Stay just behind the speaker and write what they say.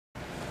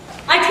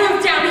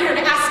come down here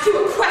to ask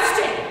you a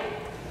question.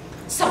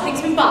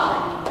 Something's been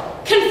bothering me,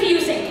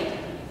 confusing me.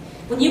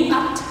 When you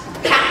upped,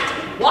 packed,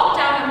 and walked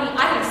out on me,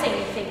 I didn't say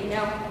anything, you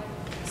know.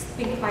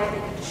 Sleeping quietly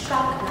at the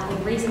shop,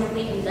 nodding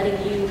reasonably, and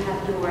letting you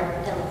have your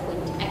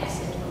eloquent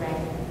exit, right?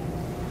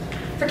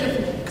 Forgive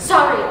me.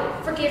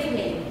 Sorry, forgive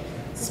me.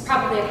 This is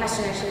probably a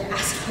question I should have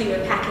asked while you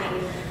were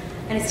packing.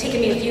 And it's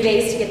taken me a few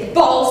days to get the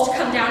balls to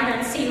come down here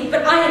and see you,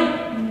 but I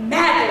am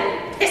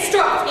madly pissed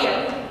off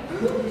here.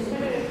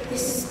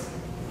 This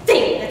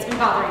thing that's been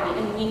bothering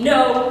me, and you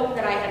know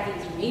that I have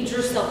these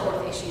major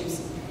self-worth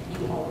issues.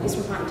 You always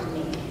reminded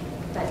me,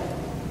 but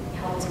it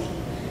helped me.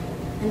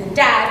 And then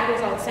Dad, who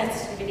was all the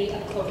sensitivity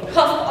of clothing hoof,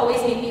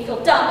 always made me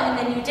feel dumb, and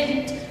then you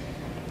didn't.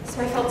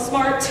 So I felt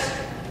smart.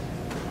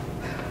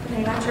 But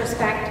in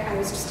retrospect, I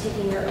was just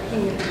taking your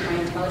opinion of my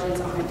intelligence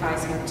on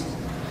advisement.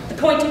 The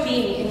point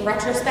being, in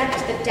retrospect,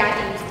 that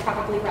Daddy was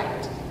probably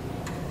right.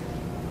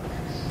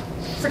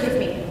 Forgive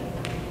me.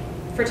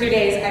 For 2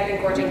 days, I've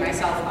been gorging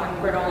myself on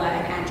granola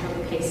and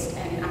anchovy paste,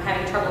 and I'm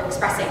having trouble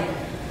expressing.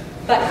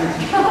 But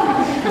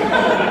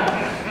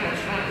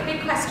the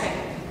big question,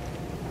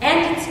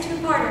 and it's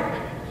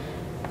two-parter.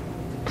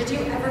 Did you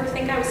ever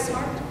think I was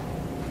smart?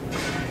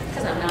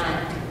 Because I'm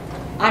not.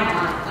 I'm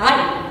not.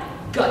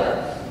 I'm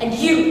gutter. And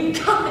you,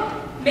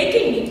 God,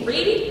 making me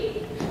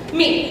read?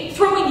 Me,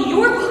 throwing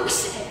your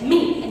books at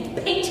me, and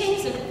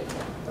paintings of,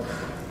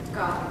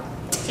 God,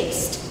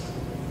 taste.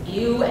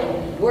 You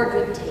and your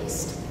good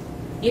taste.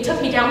 You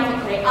took me down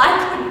with it, Gray.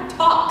 I couldn't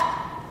talk.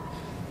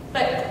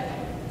 But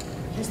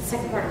here's the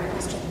second part of my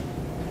question.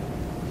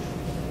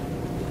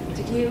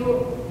 Did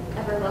you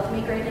ever love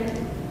me,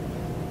 Graydon?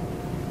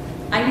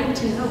 I need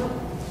to know.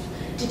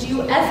 Did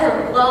you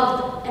ever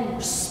love and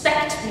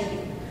respect me?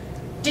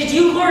 Did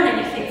you learn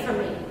anything from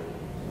me?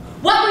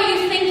 What were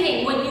you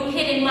thinking when you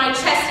hid in my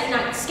chest at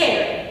night,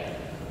 scared?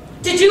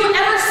 Did you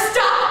ever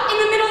stop in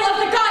the middle of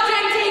the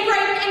goddamn day,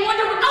 Graydon, and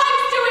wonder what I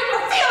was doing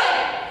or feeling?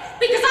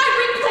 Because I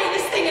replay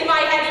this thing in my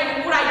head here,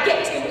 and what I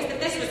get to is that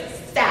this was a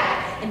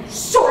sad and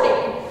sordid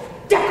and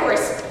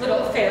decorous little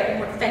affair, and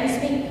what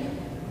offends me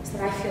is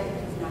that I feel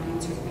that you've not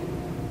answered me.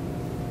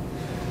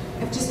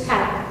 I've just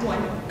had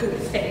one good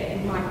thing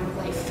in my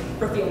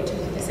life revealed to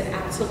me as an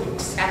absolute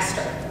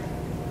disaster.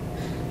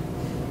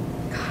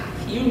 God,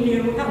 if you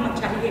knew how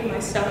much I hate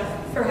myself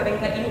for having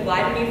let you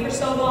lie to me for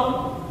so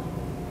long.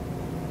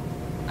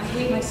 I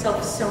hate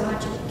myself so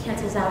much it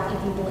cancels out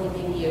even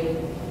blaming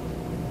you.